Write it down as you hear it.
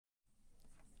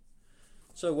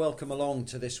So welcome along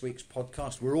to this week's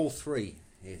podcast. We're all three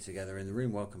here together in the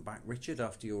room. Welcome back, Richard,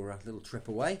 after your little trip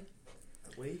away.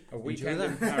 A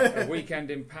weekend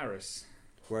in Paris.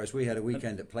 Whereas we had a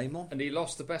weekend at Playmore. And he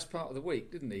lost the best part of the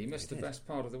week, didn't he? He missed the best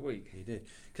part of the week. He did.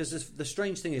 Because the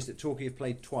strange thing is that Torquay have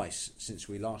played twice since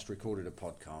we last recorded a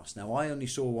podcast. Now, I only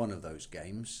saw one of those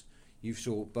games. You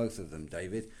saw both of them,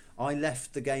 David. I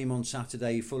left the game on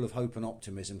Saturday full of hope and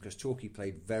optimism because Torquay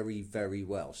played very, very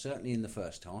well. Certainly in the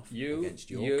first half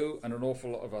against York. You and an awful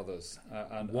lot of others.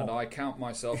 And I count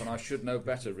myself, and I should know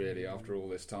better really after all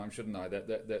this time, shouldn't I?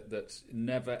 That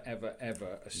never, ever,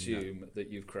 ever assume that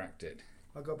you've cracked it.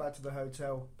 I got back to the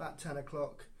hotel about 10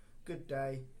 o'clock. Good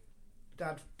day.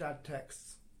 Dad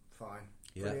texts. Fine.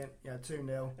 Yeah. Brilliant. Yeah,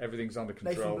 2-0. Everything's under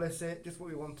control. Nathan Blissett, just what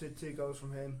we wanted. 2 goals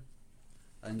from him.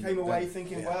 And came away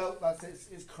thinking, well, that's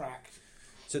it's cracked.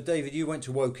 So, David, you went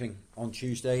to Woking on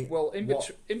Tuesday. Well, in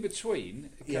between,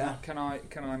 can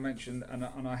I mention,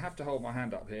 and I have to hold my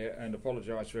hand up here and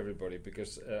apologise to everybody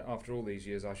because after all these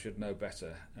years I should know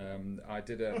better. I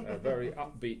did a very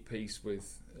upbeat piece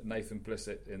with Nathan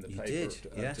Blissett in the paper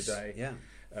today.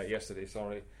 Yesterday,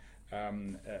 sorry.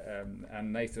 And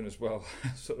Nathan as well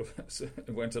sort of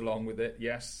went along with it.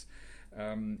 Yes.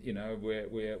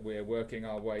 We're working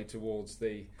our way towards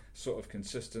the sort of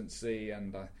consistency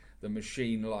and the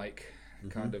machine-like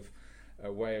kind of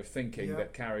way of thinking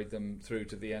that carried them through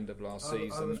to the end of last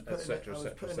season, etc., etc., etc. I was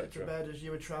putting it to bed as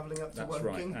you were travelling up to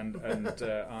Woking. That's right,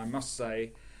 and I must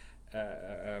say,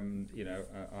 I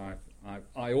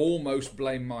almost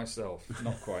blame myself.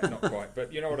 Not quite,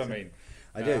 but you know what I mean.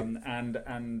 I do. And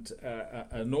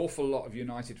an awful lot of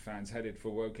United fans headed for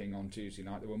Woking on Tuesday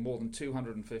night. There were more than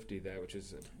 250 there, which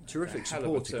is a terrific hell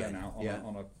of a support turnout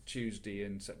on a Tuesday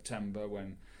in September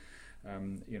when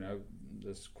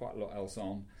there's quite a lot else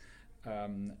on.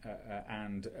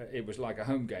 And it was like a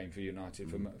home game for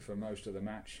United for most of the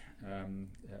match.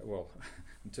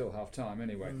 Until half time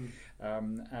anyway.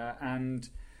 And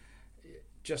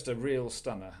just a real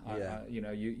stunner.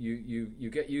 You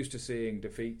get used to seeing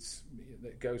defeats.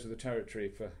 That goes with the territory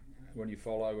for when you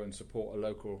follow and support a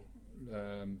local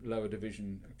lower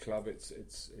division club. It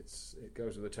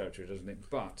goes with the territory, doesn't it?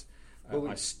 But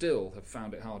I still have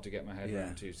found it hard to get my head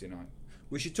around Tuesday night.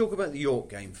 We should talk about the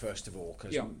York game first of all,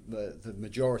 because the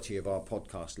majority of our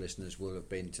podcast listeners will have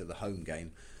been to the home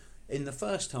game. In the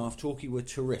first half, Torquay were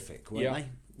terrific, weren't they?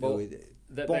 Well,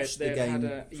 bossed the game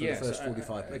for the first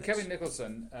 45 minutes. Kevin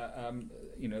Nicholson,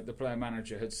 the player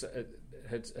manager,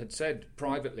 had said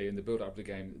privately in the build-up of the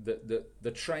game that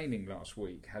the training last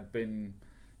week had been,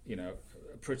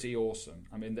 pretty awesome.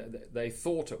 I mean, they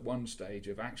thought at one stage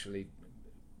of actually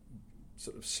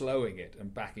sort of slowing it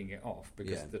and backing it off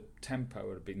because the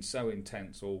tempo had been so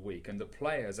intense all week, and the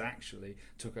players actually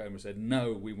took over and said,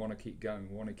 no, we want to keep going,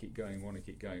 we want to keep going, we want to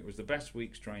keep going. It was the best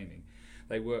week's training.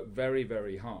 They worked very,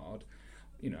 very hard,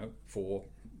 for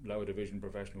lower division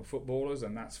professional footballers,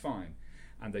 and that's fine.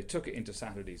 And they took it into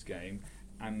Saturday's game,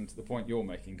 and the point you're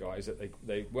making, guys, that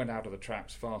they went out of the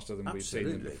traps faster than we've seen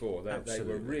them before. They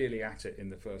were really at it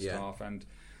in the first half, and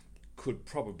could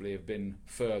probably have been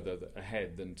further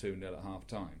ahead than 2-0 at half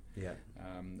time.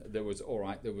 There was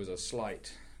a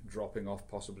slight dropping off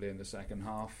possibly in the second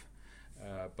half,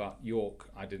 but York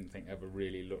I didn't think ever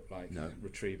really looked like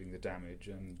retrieving the damage,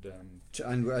 and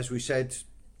as we said,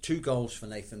 2 goals for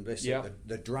Nathan Blissett.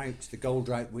 The goal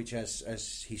drought, which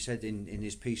as he said in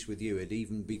his piece with you, had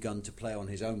even begun to play on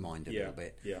his own mind a little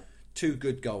bit. 2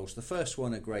 good goals. The first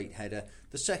one, a great header.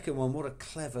 The second one, what a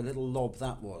clever little lob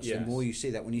that was. The more you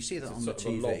see that, when you see that on the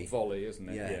TV, a lob volley, isn't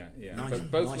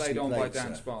it? Both laid on by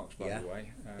Dan Sparks, by the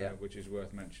way, which is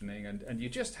worth mentioning. And you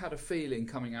just had a feeling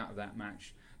coming out of that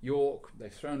match. York,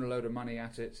 they've thrown a load of money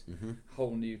at it.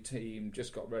 Whole new team,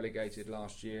 just got relegated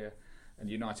last year. And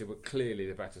United were clearly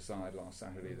the better side last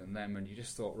Saturday than them, and you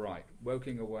just thought, right,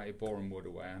 Woking away, Boreham Wood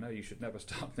away. I know you should never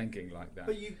start thinking like that.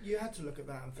 But you had to look at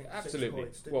that and think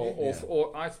absolutely. 6 points,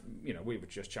 we were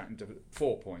just chatting to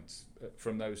 4 points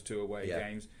from those 2 away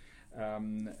games.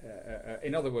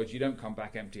 In other words, you don't come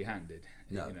back empty-handed.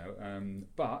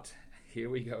 But here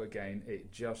we go again.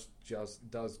 It just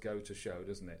does go to show,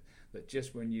 doesn't it, that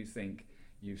just when you think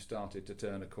you've started to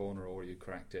turn a corner or you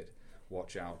cracked it,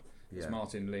 watch out. As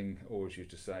Martin Ling always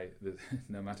used to say, that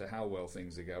no matter how well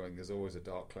things are going, there's always a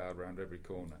dark cloud around every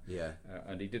corner.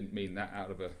 And he didn't mean that out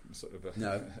of a sort of a...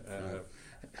 No.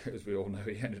 As we all know,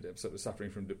 he ended up sort of suffering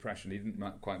from depression. He didn't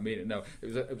quite mean it. No,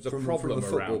 it was a problem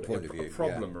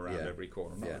around every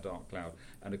corner, not a dark cloud.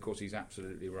 And of course, he's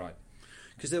absolutely right.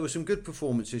 Because there were some good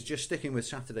performances. Just sticking with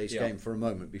Saturday's game for a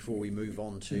moment before we move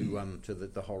on to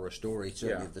the horror story,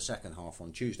 certainly of the second half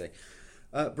on Tuesday.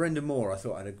 Brendan Moore, I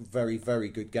thought, had a very, very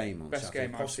good game on best Saturday.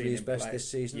 Game Possibly I've his seen best play.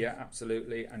 this season. Yeah,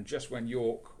 absolutely. And just when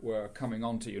York were coming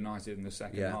on to United in the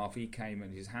second half, he came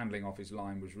and his handling off his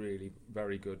line was really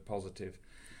very good, positive.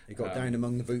 He got down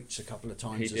among the boots a couple of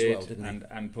times as well, didn't he?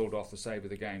 And pulled off the save of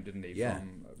the game, didn't he? Yeah.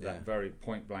 From that very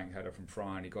point-blank header from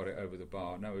Fry, and he got it over the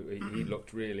bar. No, he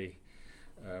looked really,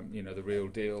 the real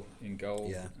deal in goal.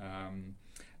 Yeah.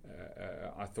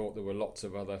 I thought there were lots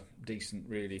of other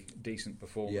really decent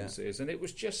performances, and it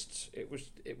was just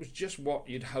what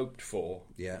you'd hoped for.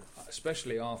 Yeah.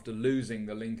 Especially after losing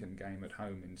the Lincoln game at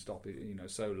home in stoppage,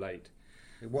 so late.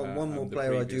 One more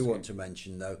player I do want to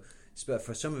mention, though,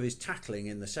 for some of his tackling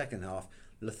in the second half,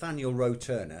 Nathaniel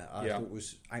Rowe-Turner, I thought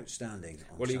was outstanding.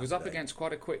 Well, he was up against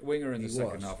quite a quick winger in the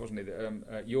second half, wasn't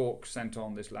he? York sent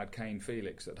on this lad Kane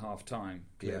Felix at half time.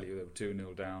 Clearly, they were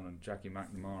 2-0 down, and Jackie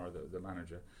McNamara, the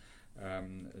manager,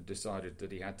 decided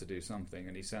that he had to do something,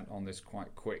 and he sent on this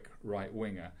quite quick right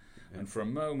winger. Yeah. And for a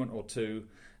moment or two,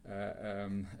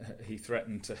 he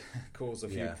threatened to cause a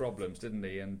few problems, didn't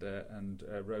he? And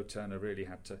Rowe-Turner really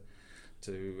had to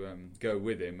go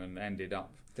with him, and ended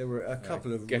up. There were a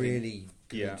couple of really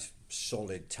good,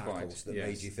 solid tackles that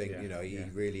made you think, he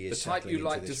really is the type you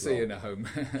like to see in a home,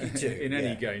 in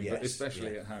any game, but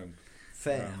especially at home.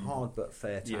 Fair, hard but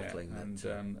fair tackling.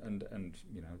 And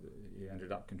he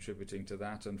ended up contributing to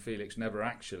that. And Felix never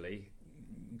actually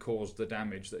caused the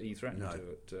damage that he threatened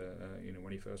to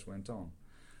when he first went on.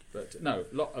 But no,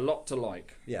 a lot to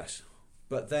like. Yes.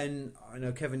 But then I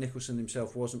know Kevin Nicholson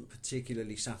himself wasn't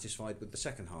particularly satisfied with the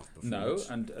second half performance.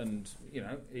 No, and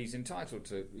he's entitled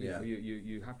to.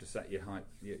 You have to set your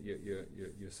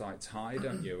sights high,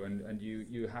 don't you? And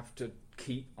you have to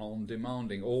keep on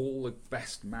demanding. All the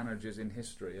best managers in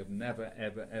history have never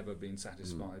ever been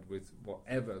satisfied with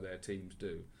whatever their teams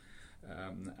do,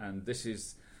 and this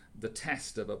is the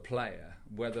test of a player,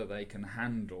 whether they can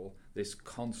handle this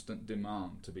constant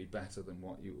demand to be better than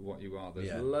what you are.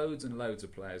 There's loads and loads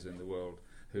of players in the world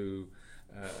who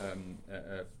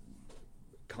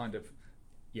kind of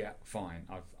fine,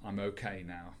 I'm okay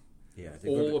now.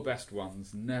 All the best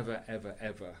ones never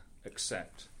ever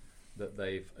accept that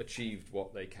they've achieved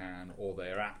what they can, or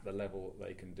they're at the level that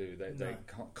they can do. They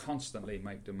constantly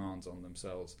make demands on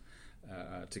themselves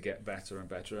to get better and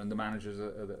better, and the managers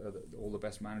all the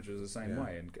best managers are the same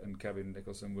way. And Kevin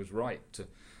Nicholson was right to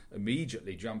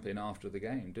immediately jump in after the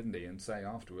game, didn't he, and say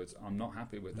afterwards, "I'm not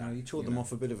happy with that." No, he tore them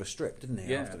off a bit of a strip, didn't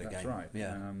he? After the game, that's right.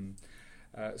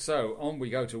 Yeah. So on we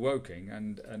go to Woking,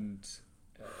 and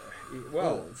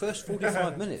first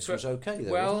 45 minutes was okay.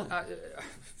 Though, wasn't it?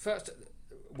 First.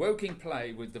 Woking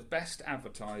play with the best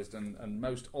advertised and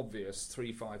most obvious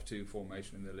 3-5-2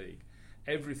 formation in the league.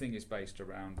 Everything is based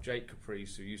around Jake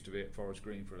Caprice, who used to be at Forest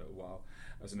Green for a little while,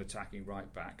 as an attacking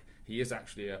right back. He is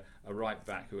actually a right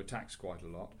back who attacks quite a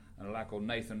lot, and a lad called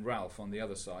Nathan Ralph on the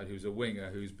other side, who's a winger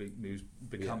who's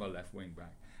become a left wing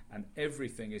back. And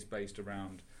everything is based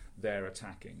around their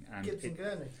attacking. And Gibson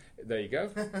Gurney. There you go.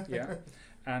 Yeah,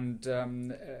 and.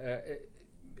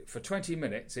 For 20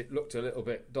 minutes, it looked a little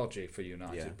bit dodgy for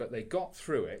United, but they got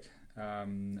through it.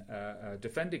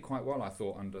 Defended quite well, I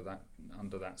thought, under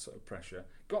that sort of pressure.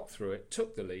 Got through it,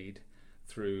 took the lead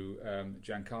through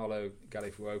Giancarlo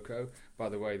Galifuoco. By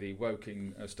the way, the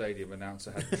Woking Stadium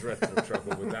announcer had dreadful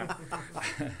trouble with that.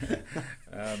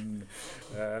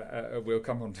 We'll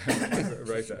come on to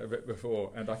that a bit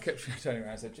before. And I kept telling him,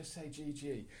 I said, just say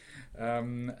GG.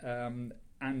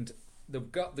 And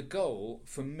the goal,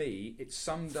 for me, it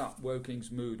summed up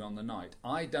Woking's mood on the night.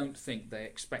 I don't think they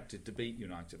expected to beat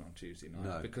United on Tuesday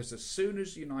night, because as soon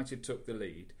as United took the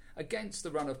lead, against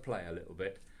the run of play a little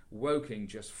bit, Woking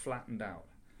just flattened out.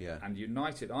 Yeah. And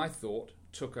United, I thought,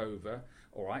 took over.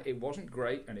 All right, it wasn't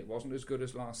great, and it wasn't as good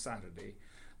as last Saturday,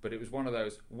 but it was one of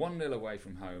those 1-0 away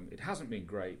from home. It hasn't been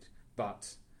great,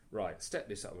 but... Right, step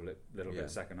this up a little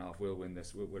bit second half. We'll win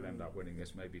this. We'll end up winning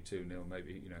this, maybe 2-0,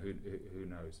 maybe, who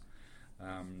knows.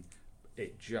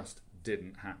 It just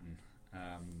didn't happen.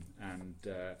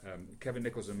 Kevin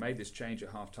Nicholson made this change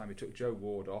at half time. He took Joe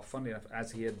Ward off, funnily enough,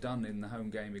 as he had done in the home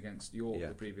game against York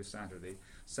the previous Saturday.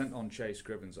 Sent on Chase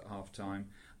Scrivens at half time.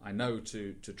 I know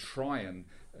to try and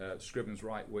Scrivens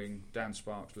right wing, Dan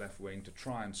Sparks left wing, to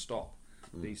try and stop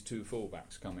these two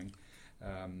fullbacks coming.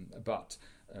 But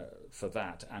for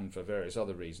that and for various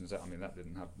other reasons, that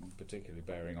didn't have particularly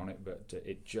bearing on it, but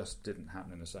it just didn't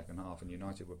happen in the second half, and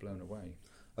United were blown away.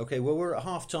 Okay, well, we're at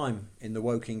half-time in the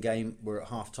Woking game. We're at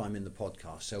half-time in the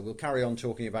podcast, so we'll carry on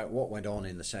talking about what went on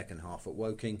in the second half at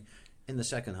Woking in the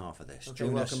second half of this. Okay,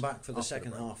 welcome back for the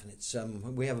second half, and it's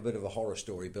we have a bit of a horror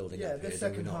story building up here. The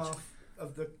second half,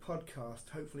 of the podcast,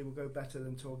 hopefully will go better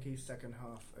than Torquay's second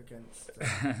half against...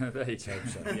 There you go.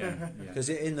 So, yeah. Because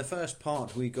in the first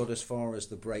part we got as far as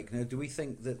the break. Now, do we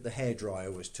think that the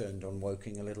hairdryer was turned on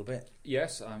Woking a little bit?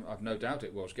 Yes, I've no doubt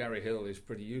it was. Gary Hill is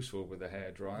pretty useful with the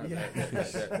hairdryer,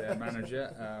 their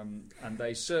manager, and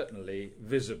they certainly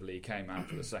visibly came out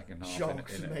for the second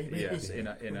half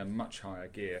in a much higher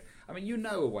gear. I mean,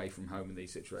 away from home in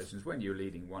these situations, when you're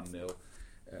leading 1-0,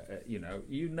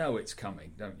 you know it's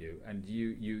coming, don't you? And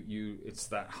you it's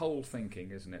that whole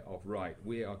thinking, isn't it, of right,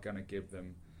 we are going to give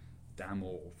them damn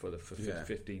all for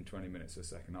 15, 20 minutes of the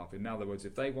second half. In other words,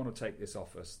 if they want to take this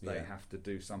off us, they have to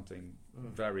do something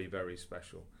very, very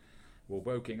special. Well,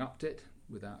 Woking upped it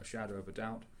without a shadow of a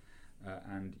doubt,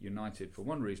 and United, for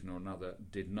one reason or another,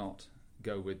 did not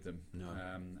go with them. No.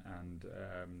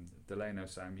 Delano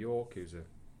Sam York, who's I'm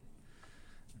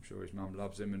sure his mum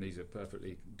loves him, and he's a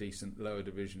perfectly decent lower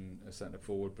division centre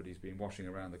forward, but he's been washing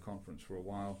around the conference for a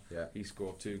while. Yeah. He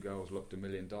scored 2 goals, looked $1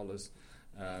 million,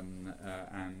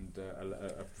 and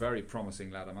a very promising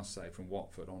lad, I must say, from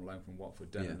Watford, on loan from Watford,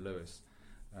 Denton Lewis,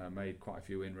 made quite a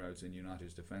few inroads in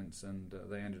United's defence, and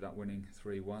they ended up winning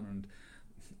 3-1, and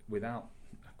without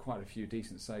quite a few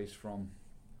decent saves from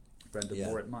Brendan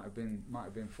Moore, it might have been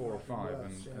 4 or 5,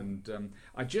 and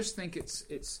I just think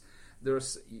it's.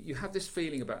 You have this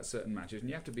feeling about certain matches, and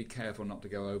you have to be careful not to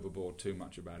go overboard too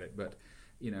much about it. But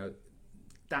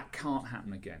that can't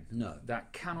happen again. No,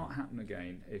 that cannot happen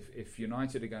again. If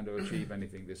United are going to achieve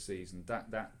anything this season,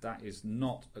 that is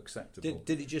not acceptable.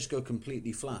 Did it just go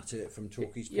completely flat from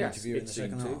Torquay's point of view in the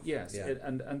second half? Yes,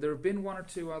 and there have been 1 or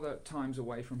 2 other times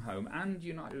away from home, and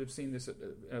United have seen this.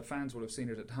 Fans will have seen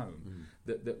it at home.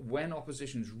 That when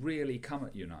oppositions really come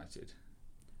at United.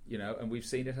 And we've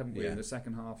seen it, haven't we, in the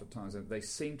second half at times. They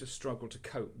seem to struggle to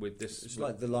cope with this. It's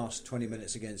like the last 20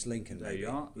 minutes against Lincoln. There you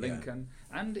are, Lincoln.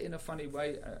 And in a funny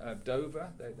way,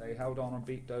 Dover, they held on and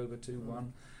beat Dover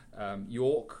 2-1.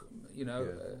 York,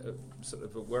 sort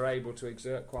of were able to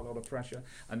exert quite a lot of pressure.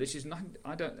 And this is not,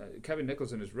 Kevin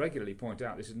Nicholson has regularly pointed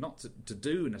out, this is not to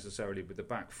do necessarily with the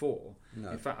back 4.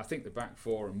 No. In fact, I think the back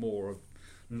 4 and more have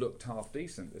looked half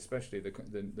decent, especially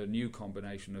the new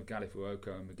combination of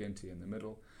Galifuoko and McGinty in the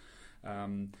middle.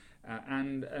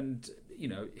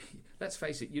 Let's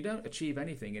face it, you don't achieve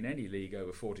anything in any league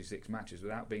over 46 matches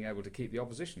without being able to keep the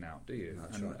opposition out, do you?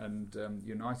 That's right. And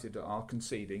United are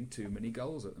conceding too many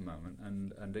goals at the moment,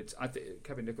 and it's. I think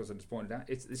Kevin Nicholson has pointed out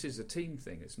this is a team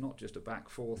thing. It's not just a back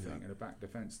 4 thing and a back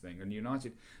defence thing. And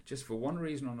United, just for one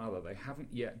reason or another, they haven't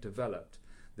yet developed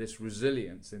this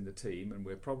resilience in the team, and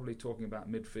we're probably talking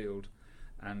about midfield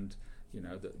and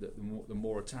the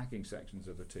more attacking sections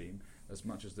of the team as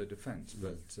much as the defence.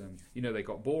 But they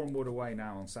got Boreham Wood away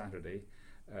now on Saturday,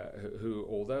 who,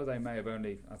 although they may have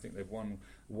only, I think they've won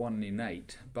 1 in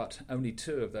 8, but only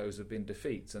 2 of those have been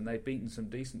defeats, and they've beaten some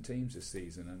decent teams this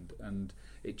season. And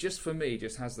it just, for me,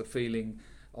 just has the feeling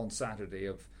on Saturday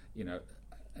of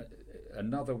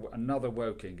another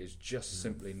Woking is just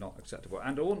simply not acceptable,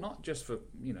 and or not just for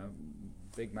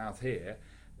big mouth here.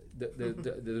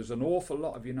 There's an awful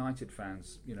lot of United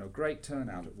fans, great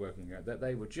turnout at Woking, that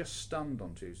they were just stunned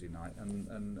on Tuesday night,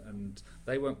 and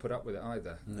they won't put up with it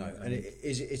either. No, and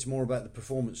it's more about the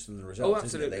performance than the result. Oh,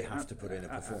 absolutely. Isn't it? They have to put in a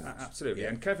performance. Absolutely.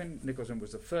 And Kevin Nicholson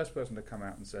was the first person to come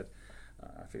out and said,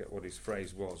 I forget what his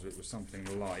phrase was, it was something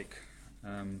like,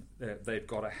 they've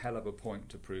got a hell of a point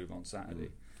to prove on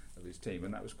Saturday. Of his team,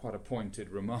 and that was quite a pointed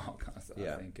remark, I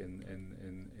think,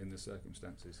 in the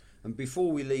circumstances. And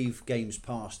before we leave games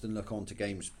past and look on to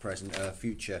games present,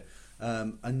 future,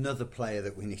 another player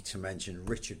that we need to mention,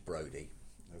 Richard Brodie,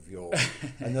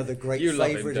 another great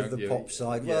favourite of the pop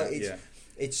side.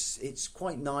 It's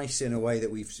quite nice in a way that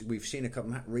we've seen a couple.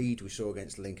 Matt Reed we saw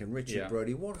against Lincoln. Richard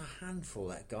Brodie, what a handful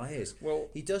that guy is. Well,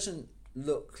 he doesn't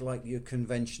look like your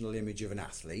conventional image of an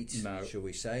athlete, shall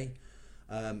we say.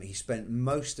 He spent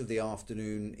most of the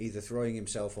afternoon either throwing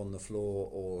himself on the floor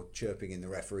or chirping in the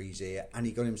referee's ear, and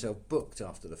he got himself booked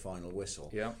after the final whistle.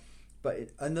 Yeah.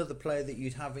 But another player that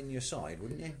you'd have in your side,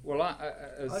 wouldn't you? Well,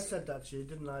 I said that to you,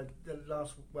 didn't I? A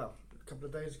couple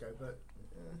of days ago, but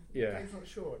I'm not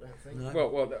sure. I don't think. No.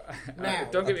 Well,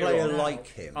 don't get me wrong. A player wrong. like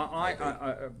him.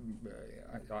 I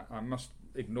must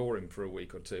ignore him for a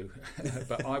week or two,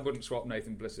 but I wouldn't swap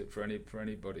Nathan Blissett for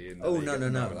anybody in the league.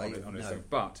 No.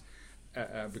 But.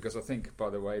 Because I think, by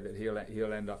the way, that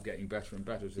he'll end up getting better and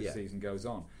better as the season goes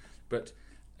on. But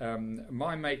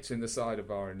my mates in the side of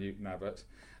Bar and Newton Abbott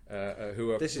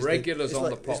who are regulars on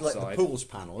the pop side. It's like the pools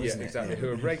panel, isn't it? Exactly. Who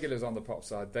are regulars on the pop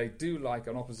side. They do like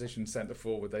an opposition centre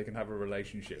forward they can have a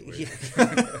relationship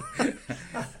with.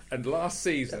 And last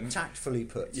season, tactfully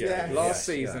put. Last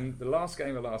season, the last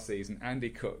game of last season, Andy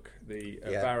Cook, the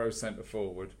Barrow centre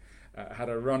forward, had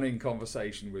a running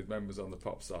conversation with members on the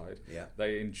pop side. Yeah.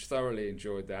 They thoroughly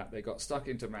enjoyed that. They got stuck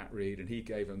into Matt Reed, and he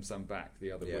gave them some back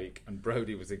the other week. And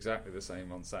Brodie was exactly the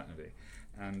same on Saturday.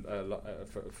 And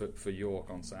for York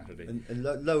on Saturday.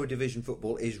 And lower division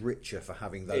football is richer for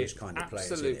having those kind of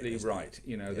players. Absolutely right.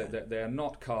 You know, they're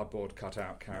not cardboard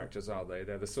cutout characters, are they?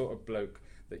 They're the sort of bloke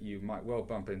that you might well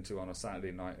bump into on a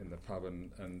Saturday night in the pub,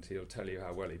 and he'll tell you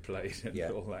how well he played and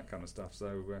all that kind of stuff.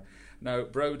 So no,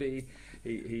 Brodie,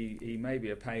 he may be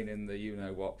a pain in the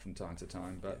you-know-what from time to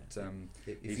time, but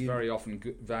he's very often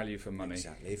good value for money.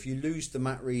 Exactly. If you lose the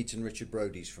Matt Reeds and Richard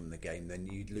Brodies from the game, then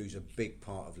you'd lose a big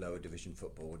part of lower division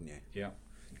football, wouldn't you? Yeah.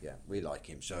 Yeah, we like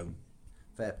him, so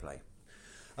fair play.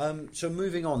 So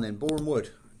moving on then, Boreham Wood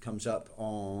comes up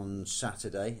on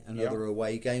Saturday, another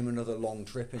away game, another long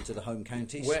trip into the home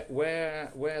counties.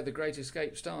 Where the Great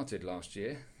Escape started last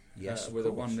year. Yes, with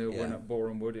a 1-0 win at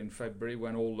Boreham Wood in February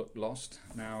when all looked lost.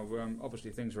 Now,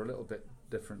 obviously, things are a little bit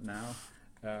different now.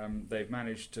 They've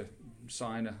managed to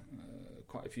sign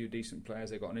quite a few decent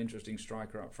players. They've got an interesting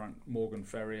striker up front, Morgan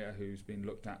Ferrier, who's been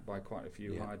looked at by quite a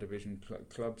few higher division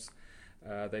clubs.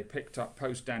 They picked up,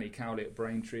 post Danny Cowley at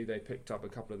Braintree, they picked up a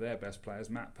couple of their best players,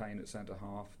 Matt Payne at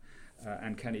centre-half,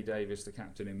 and Kenny Davis, the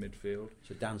captain in midfield.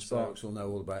 So Dan Sparks will know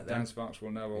all about that. Dan Sparks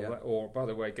will know all that. Or, by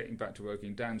the way, getting back to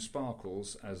Woking, Dan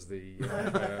Sparkles, as the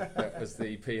as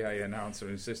the PA announcer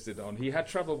insisted on. He had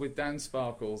trouble with Dan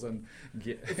Sparkles, and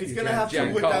if he's going to have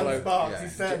trouble with Dan Sparks,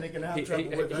 he's certainly going to have trouble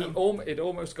with him. It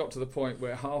almost got to the point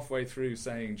where halfway through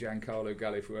saying Giancarlo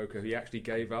Gallifuoco, he actually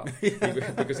gave up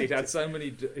because he'd had so many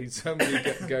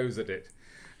goes at it,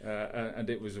 and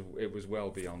it was well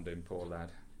beyond him, poor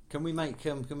lad. Can we make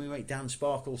Dan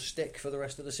Sparkles stick for the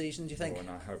rest of the season, do you think? Oh, and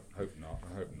I hope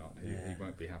not. He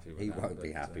won't be happy with that. He won't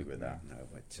be happy with that, no.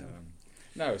 But,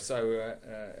 no, so,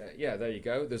 there you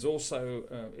go. There's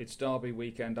also, it's Derby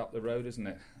weekend up the road, isn't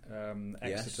it?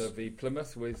 Exeter v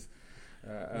Plymouth with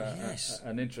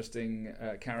an interesting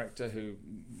character who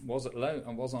was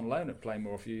on loan at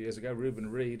Playmore a few years ago. Reuben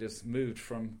Reid has moved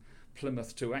from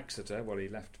Plymouth to Exeter. Well, he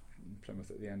left Plymouth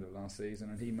at the end of last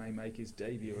season, and he may make his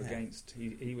debut against.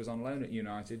 He was on loan at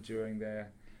United during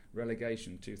their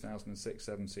relegation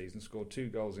 2006-07 season. Scored 2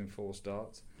 goals in 4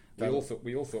 starts. We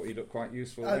all thought he looked quite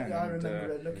useful then. I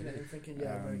remember looking at him thinking,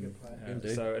 very good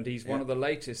player. And he's one of the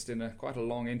latest in quite a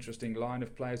long, interesting line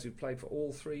of players who played for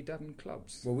all 3 Devon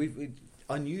clubs. Well, we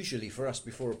unusually for us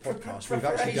before a podcast, we've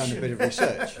actually done a bit of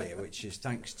research here, which is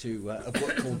thanks to a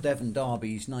book called Devon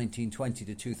Derbies 1920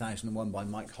 to 2001 by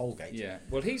Mike Holgate. Yeah,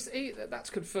 well, that's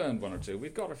confirmed 1 or 2.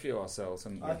 We've got a few ourselves,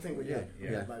 haven't we? I think we do.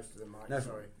 Yeah, most of them, Mike. Now,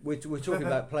 sorry. We're talking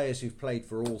about players who've played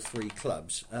for all 3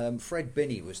 clubs. Fred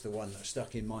Binney was the one that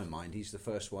stuck in my mind. He's the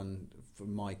first one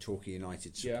from my Torquay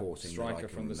United supporting. Striker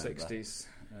from the 60s,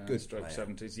 good stroke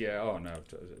 70s. Yeah, oh no,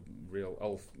 real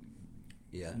old.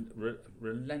 Yeah,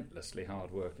 relentlessly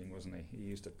hard working, wasn't he? He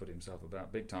used to put himself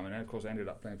about big time, and of course ended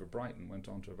up playing for Brighton. Went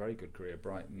on to a very good career at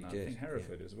Brighton. I think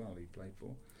Hereford as well. He played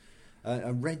for.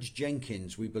 And Reg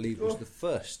Jenkins, we believe, was the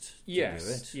first to do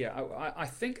it. Yeah, I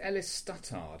think Ellis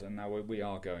Stuttard, and now we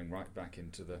are going right back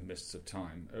into the mists of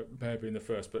time, may have been the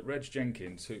first, but Reg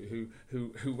Jenkins,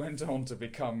 who went on to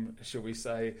become, shall we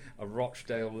say, a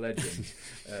Rochdale legend.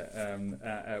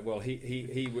 Well,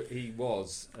 he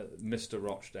was Mr.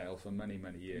 Rochdale for many,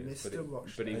 many years.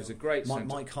 But he was a great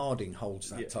Mike Harding holds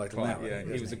that title now. Yeah,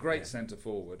 he was a great centre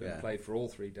forward and played for all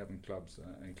 3 Devon clubs,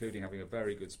 including having a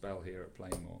very good spell here at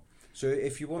Plainmoor. So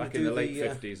if you want back to do in the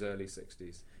late 50s, early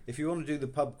 60s. If you want to do the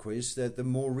pub quiz, the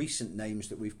more recent names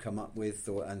that we've come up with,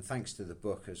 and thanks to the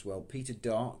book as well, Peter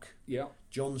Dark,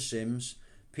 John Sims,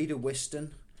 Peter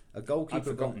Whiston, a goalkeeper. I've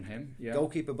forgotten him. Yeah.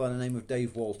 Goalkeeper by the name of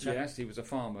Dave Walter. Yes, he was a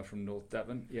farmer from North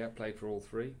Devon. Yeah, played for all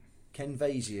 3. Ken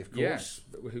Vasey, of course. Yes,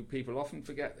 who people often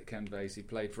forget that Ken Vasey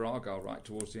played for Argyle right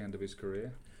towards the end of his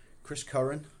career. Chris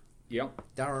Curran. Yeah.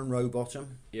 Darren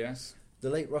Rowbottom. Yes. The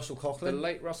late Russell Coughlin. The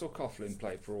late Russell Coughlin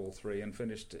played for all 3 and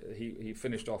finished. He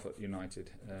finished off at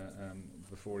United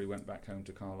before he went back home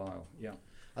to Carlisle. Yeah.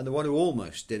 And the one who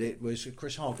almost did it was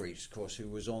Chris Hargreaves, of course, who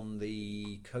was on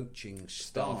the coaching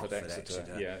staff at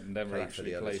Exeter. Yeah, never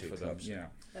actually played for them. Yeah.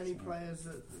 Any players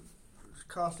that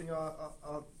casting our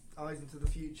eyes into the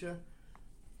future?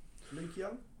 Luke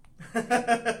Young.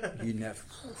 You never.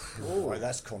 Oh,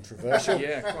 that's controversial.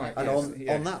 Yeah, quite. And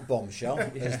on that bombshell,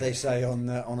 as they say on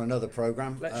another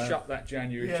programme. Let's shut that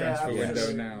January transfer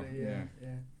window now. Yeah.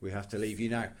 We have to leave you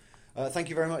now. Thank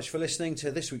you very much for listening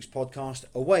to this week's podcast.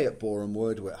 Away at Boreham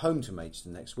Wood, we're at home to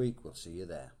Maidstone next week. We'll see you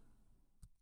there.